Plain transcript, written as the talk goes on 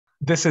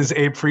This is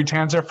Abe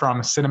Freetanzer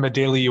from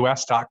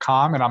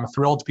cinemadailyus.com, and I'm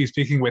thrilled to be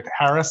speaking with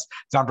Harris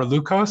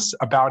Zambarloukos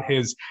about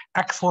his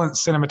excellent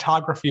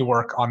cinematography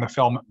work on the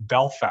film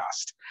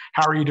Belfast.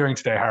 How are you doing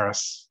today,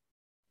 Harris?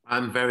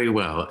 I'm very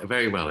well,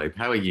 Abe.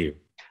 How are you?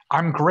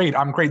 I'm great.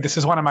 This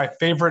is one of my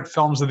favorite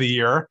films of the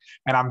year,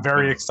 and I'm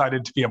very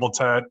excited to be able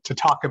to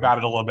talk about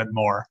it a little bit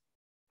more.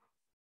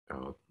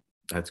 Oh,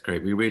 that's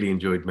great. We really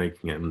enjoyed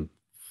making it. I'm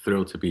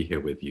thrilled to be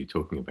here with you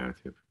talking about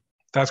it.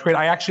 That's great.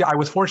 I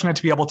was fortunate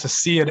to be able to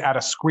see it at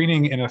a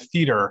screening in a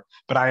theater,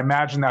 but I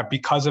imagine that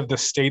because of the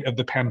state of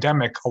the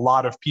pandemic, a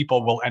lot of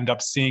people will end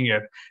up seeing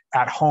it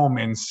at home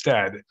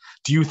instead.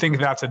 Do you think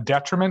that's a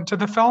detriment to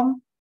the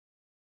film?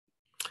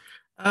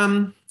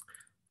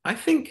 I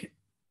think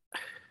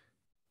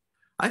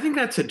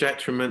that's a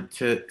detriment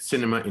to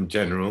cinema in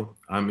general.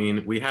 I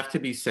mean, we have to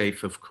be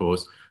safe, of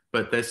course,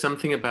 but there's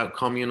something about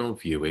communal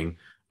viewing.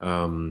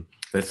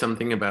 There's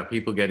something about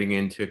people getting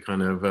into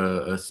kind of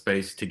a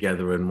space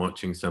together and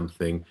watching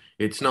something.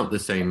 It's not the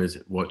same as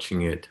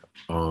watching it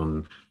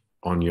on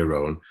your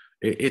own.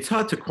 It's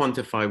hard to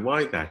quantify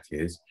why that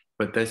is,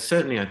 but there's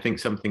certainly, I think,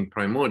 something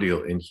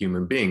primordial in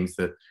human beings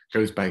that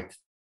goes back to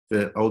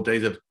the old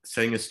days of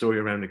saying a story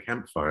around a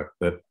campfire,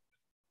 that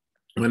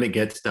when it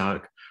gets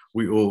dark,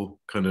 we all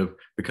kind of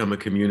become a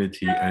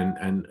community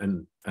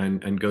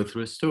and go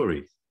through a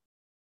story.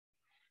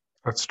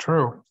 That's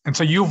true. And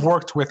so you've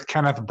worked with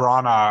Kenneth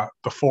Branagh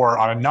before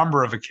on a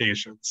number of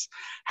occasions.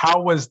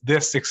 How was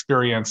this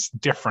experience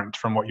different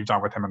from what you've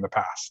done with him in the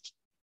past?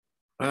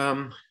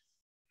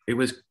 It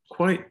was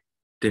quite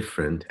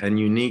different and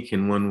unique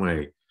in one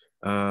way.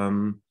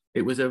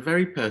 It was a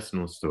very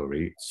personal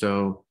story.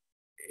 So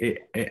it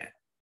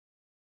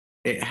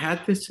had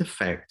this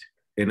effect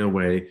in a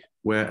way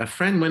where a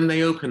friend, when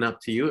they open up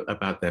to you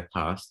about their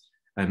past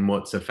and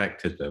what's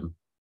affected them,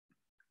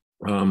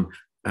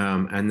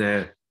 and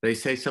they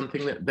say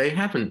something that they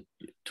haven't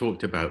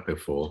talked about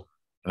before,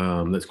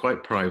 that's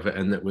quite private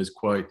and that was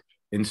quite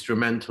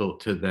instrumental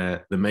to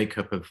the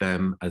makeup of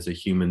them as a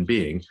human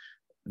being.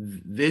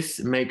 This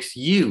makes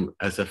you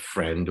as a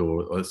friend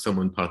or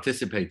someone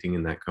participating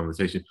in that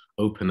conversation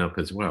open up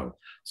as well.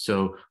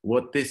 So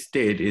what this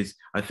did is,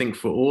 I think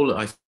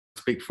I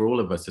speak for all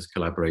of us as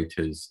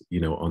collaborators,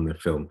 on the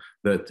film,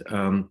 that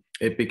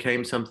it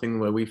became something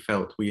where we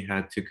felt we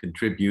had to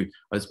contribute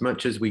as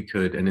much as we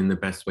could and in the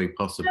best way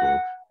possible,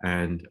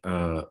 and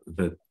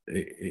that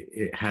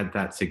it had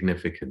that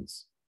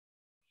significance.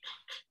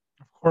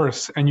 Of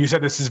course. And you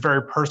said this is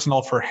very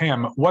personal for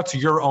him. What's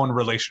your own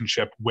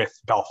relationship with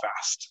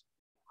Belfast?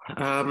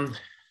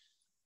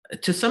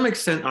 To some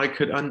extent, I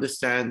could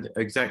understand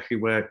exactly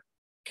where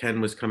Ken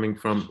was coming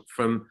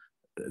from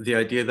the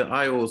idea that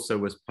I also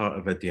was part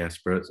of a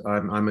diaspora.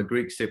 I'm a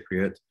Greek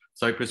Cypriot.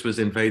 Cyprus was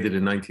invaded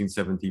in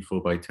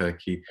 1974 by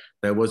Turkey.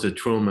 There was a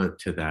trauma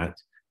to that.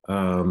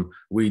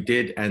 We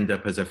did end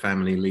up as a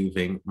family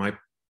leaving.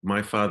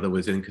 My father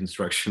was in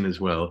construction as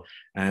well.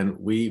 And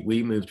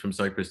we moved from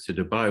Cyprus to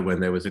Dubai when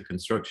there was a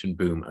construction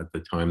boom at the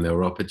time. There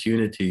were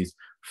opportunities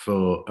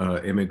for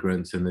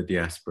immigrants in the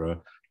diaspora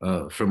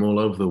from all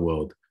over the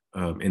world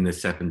in the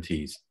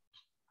 70s.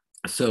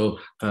 So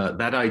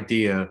that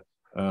idea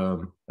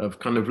of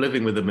kind of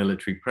living with a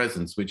military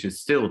presence, which is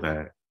still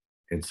there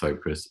in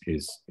Cyprus,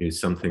 is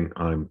something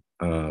I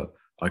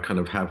kind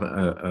of have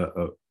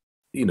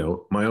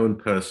my own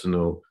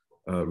personal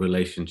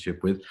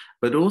relationship with,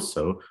 but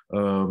also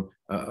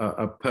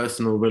a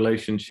personal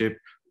relationship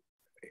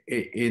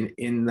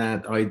in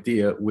that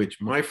idea, which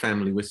my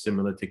family was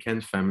similar to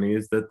Ken's family,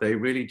 is that they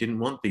really didn't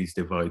want these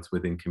divides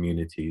within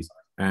communities,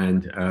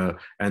 and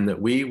that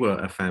we were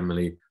a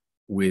family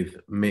with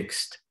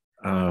mixed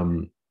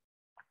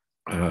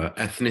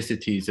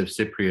ethnicities of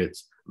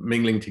Cypriots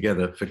mingling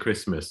together for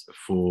Christmas,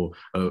 for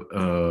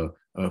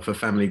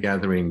family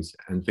gatherings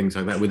and things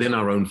like that within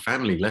our own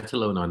family, let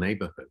alone our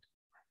neighborhood,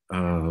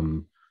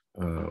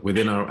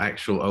 within our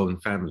actual own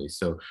family.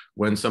 So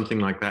when something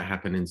like that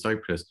happened in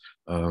Cyprus,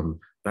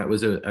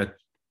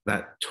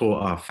 that tore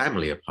our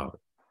family apart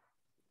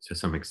to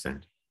some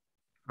extent.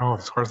 Oh,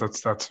 of course,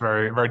 that's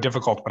very, very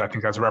difficult, but I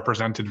think that's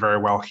represented very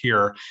well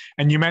here.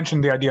 And you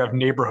mentioned the idea of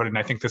neighborhood, and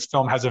I think this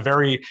film has a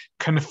very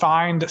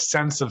confined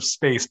sense of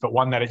space, but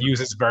one that it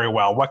uses very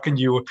well. How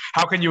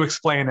can you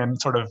explain and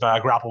sort of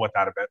grapple with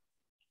that a bit?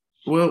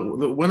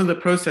 Well, one of the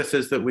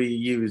processes that we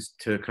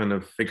used to kind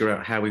of figure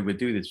out how we would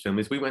do this film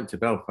is we went to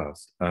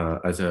Belfast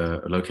as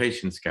a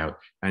location scout,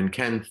 and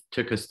Ken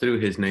took us through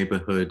his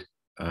neighborhood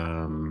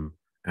and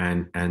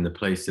the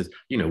places.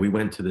 We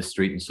went to the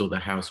street and saw the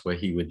house where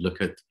he would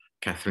look at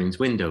Catherine's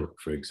window,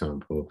 for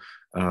example.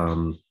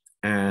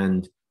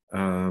 And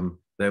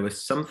there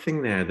was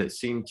something there that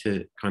seemed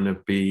to kind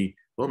of be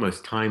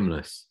almost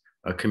timeless,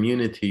 a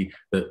community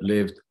that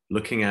lived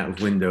looking out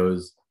of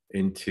windows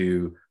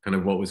into kind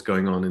of what was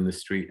going on in the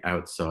street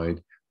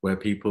outside, where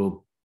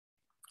people,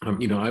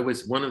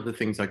 one of the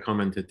things I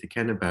commented to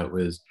Ken about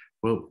was,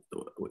 well,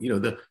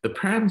 the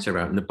prams are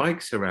out and the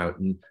bikes are out,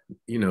 and,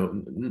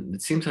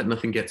 it seems like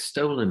nothing gets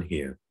stolen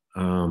here.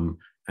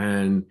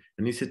 And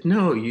he said,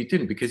 no, you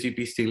didn't, because you'd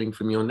be stealing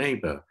from your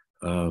neighbor.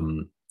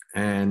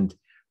 And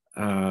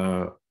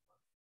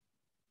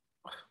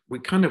we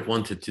kind of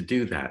wanted to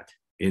do that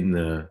in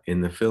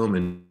the film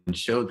and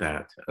show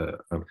that.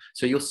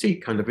 So you'll see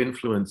kind of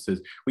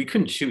influences. We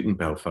couldn't shoot in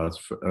Belfast.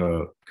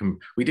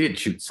 We did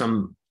shoot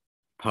some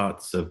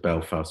parts of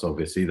Belfast,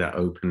 obviously, that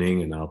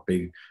opening and our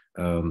big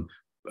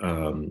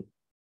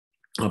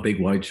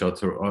wide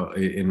shots are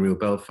in real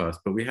Belfast,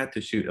 but we had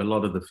to shoot a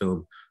lot of the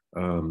film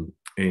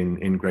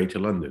in Greater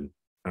London,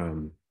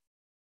 and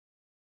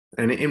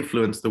it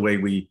influenced the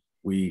way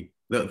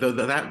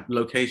that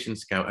location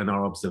scout and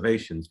our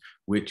observations,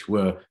 which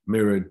were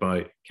mirrored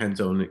by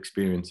Ken's own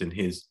experience and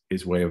his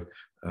way of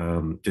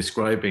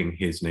describing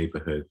his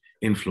neighborhood,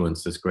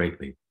 influenced us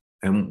greatly.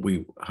 And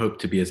we hope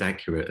to be as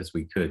accurate as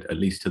we could, at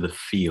least to the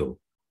feel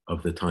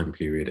of the time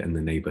period and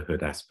the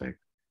neighborhood aspect.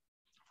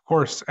 Of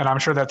course, and I'm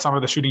sure that some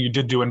of the shooting you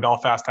did do in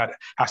Belfast that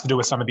has to do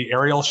with some of the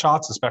aerial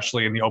shots,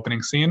 especially in the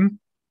opening scene.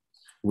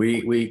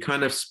 We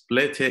kind of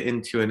split it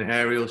into an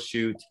aerial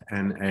shoot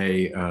and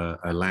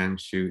a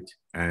land shoot.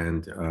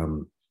 And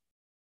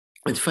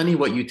it's funny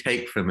what you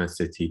take from a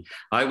city.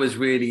 I was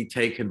really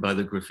taken by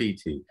the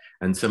graffiti,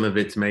 and some of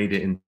it's made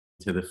it into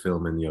the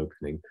film in the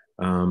opening.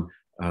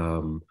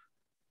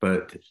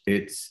 But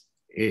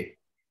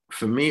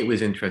for me, it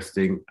was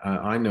interesting.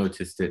 I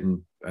noticed it,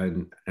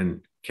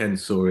 and Ken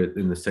saw it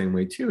in the same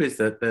way too. Is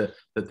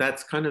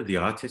that's kind of the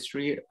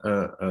artistry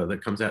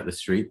that comes out the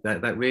street.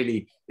 That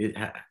really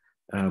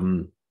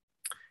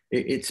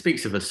it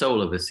speaks of the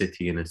soul of a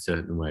city in a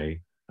certain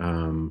way.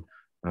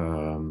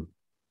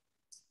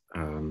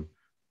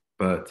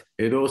 But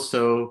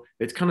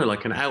it's kind of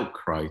like an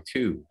outcry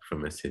too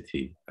from a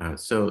city.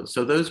 So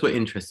those were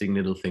interesting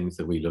little things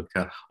that we looked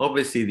at.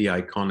 Obviously the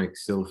iconic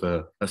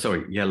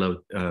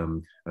yellow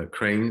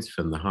cranes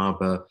from the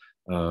harbor.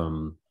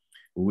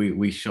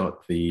 We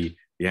shot the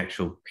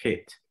actual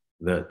pit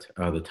that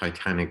the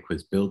Titanic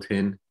was built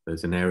in.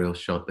 There's an aerial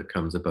shot that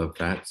comes above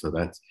that. So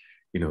that's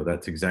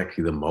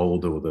exactly the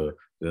mold or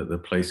the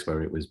place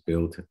where it was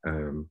built.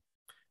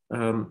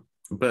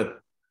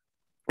 But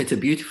it's a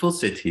beautiful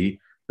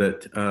city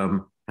that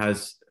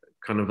has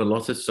kind of a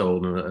lot of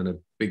soul and a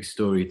big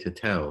story to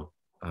tell.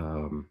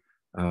 And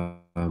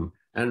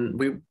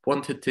we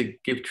wanted to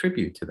give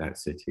tribute to that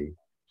city.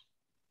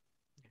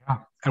 Yeah.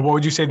 And what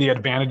would you say the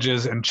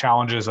advantages and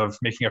challenges of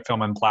making a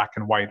film in black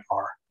and white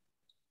are?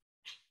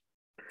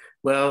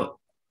 Well,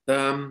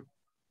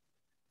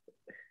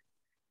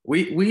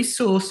 we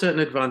saw certain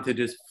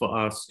advantages for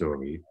our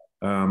story.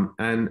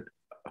 And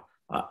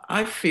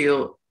I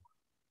feel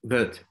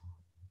that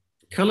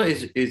color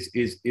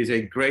is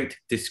a great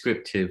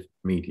descriptive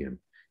medium.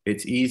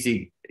 It's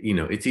easy,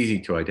 it's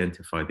easy to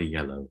identify the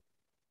yellow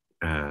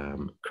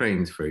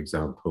cranes, for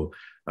example.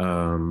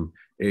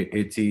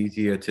 It's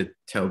easier to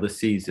tell the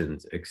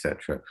seasons,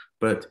 etc.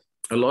 But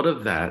a lot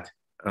of that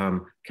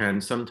can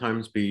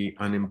sometimes be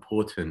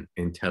unimportant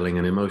in telling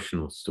an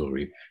emotional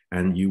story,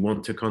 and you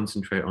want to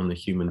concentrate on the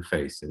human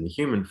face. And the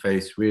human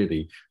face,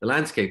 really, the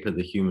landscape of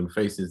the human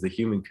face is the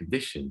human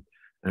condition.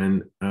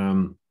 And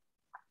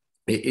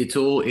it's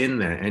all in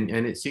there, and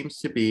it seems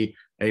to be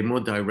a more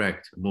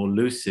direct, more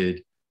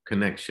lucid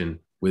connection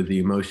with the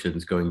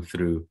emotions going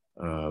through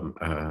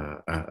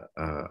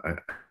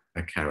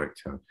a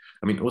character.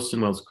 I mean,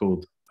 Orson Welles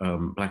called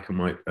black and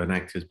white an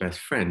actor's best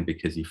friend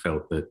because he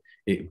felt that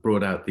it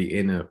brought out the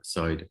inner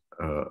side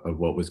of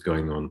what was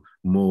going on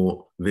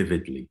more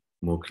vividly,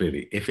 more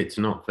clearly. If it's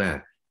not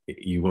there,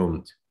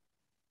 you'll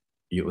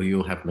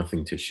have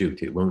nothing to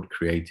shoot. It won't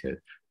create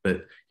it.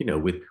 But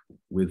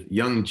with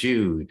young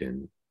Jude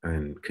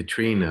and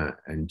Katrina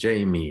and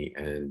Jamie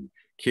and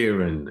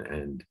Kieran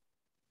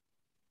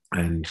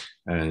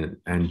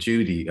and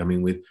Judy, I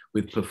mean,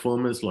 with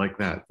performers like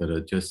that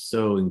are just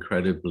so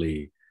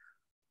incredibly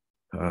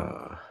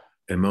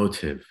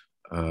emotive,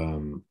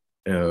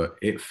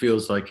 it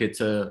feels like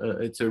it's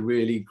a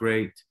really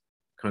great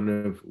kind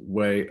of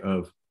way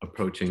of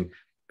approaching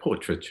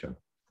portraiture.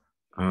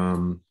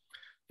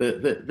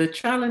 The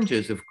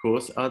challenges, of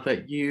course, are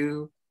that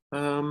you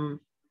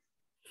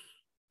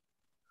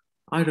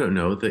I don't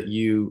know, that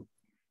you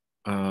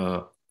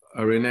are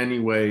in any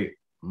way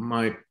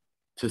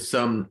to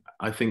some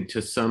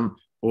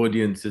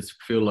audiences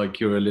feel like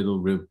you're a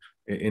little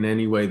in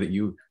any way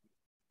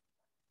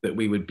that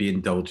we would be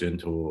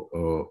indulgent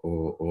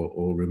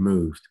or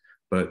removed.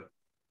 But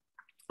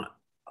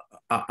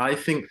I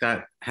think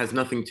that has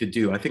nothing to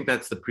do. I think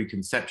that's the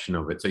preconception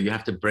of it. So you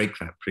have to break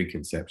that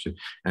preconception.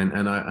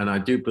 And I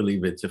do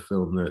believe it's a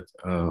film that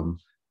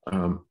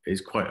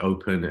is quite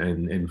open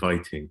and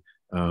inviting.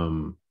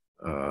 And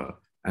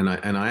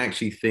I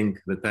actually think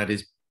that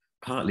is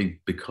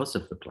partly because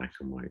of the black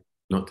and white,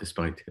 not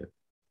despite it.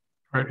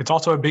 Right. It's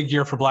also a big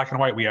year for black and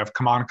white. We have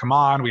Come On, Come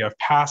On. We have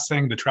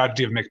Passing, The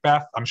Tragedy of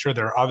Macbeth. I'm sure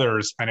there are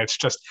others. And it's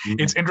just,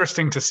 it's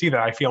interesting to see that.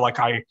 I feel like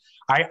I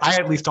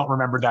at least don't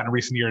remember that in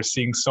recent years,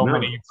 seeing so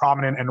many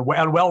prominent and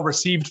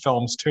well-received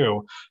films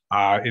too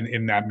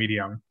in that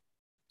medium.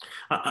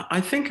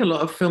 I think a lot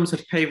of films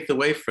have paved the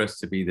way for us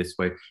to be this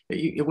way.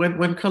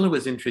 When color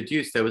was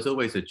introduced, there was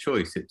always a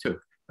choice. It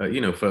took,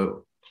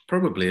 for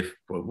probably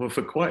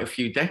for quite a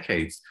few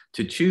decades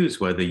to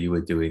choose whether you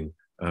were doing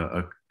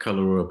a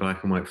color or a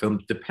black and white film,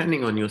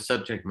 depending on your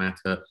subject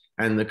matter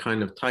and the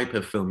kind of type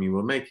of film you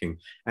were making.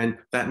 And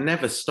that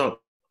never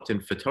stopped in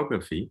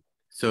photography.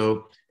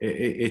 So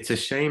it's a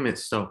shame it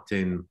stopped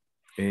in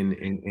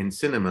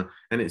cinema.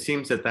 And it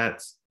seems that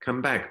that's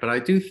come back. But I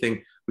do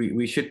think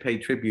we should pay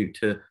tribute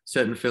to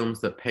certain films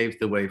that paved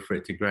the way for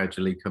it to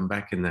gradually come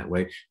back in that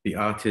way. The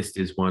Artist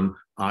is one,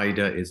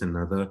 Ida is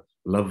another,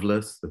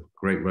 Loveless, the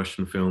great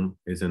Russian film,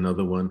 is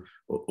another one.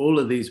 All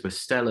of these were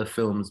stellar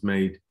films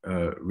made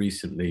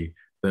recently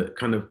that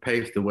kind of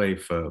paved the way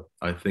for,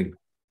 I think,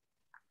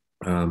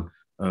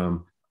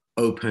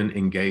 open,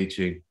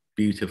 engaging,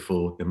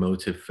 beautiful,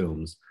 emotive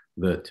films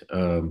that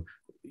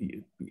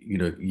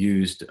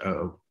used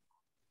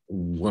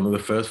one of the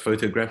first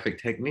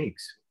photographic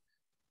techniques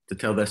to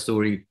tell their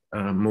story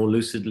more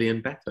lucidly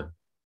and better.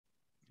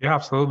 Yeah,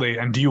 absolutely.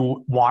 And do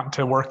you want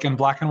to work in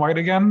black and white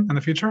again in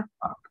the future?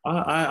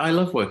 I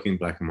love working in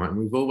black and white, and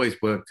we've always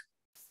worked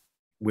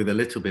with a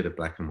little bit of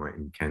black and white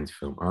in Ken's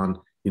film.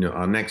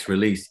 Our next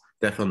release,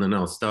 Death on the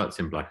Nile, starts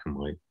in black and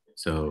white.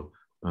 So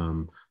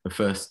the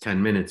first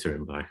 10 minutes are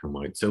in black and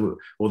white. So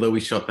although we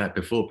shot that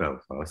before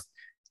Belfast,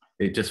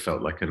 it just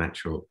felt like a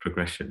natural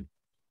progression.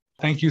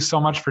 Thank you so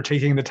much for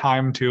taking the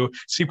time to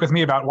speak with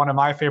me about one of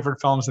my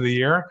favorite films of the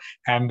year,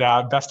 and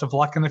best of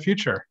luck in the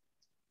future.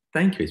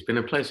 Thank you. It's been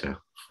a pleasure.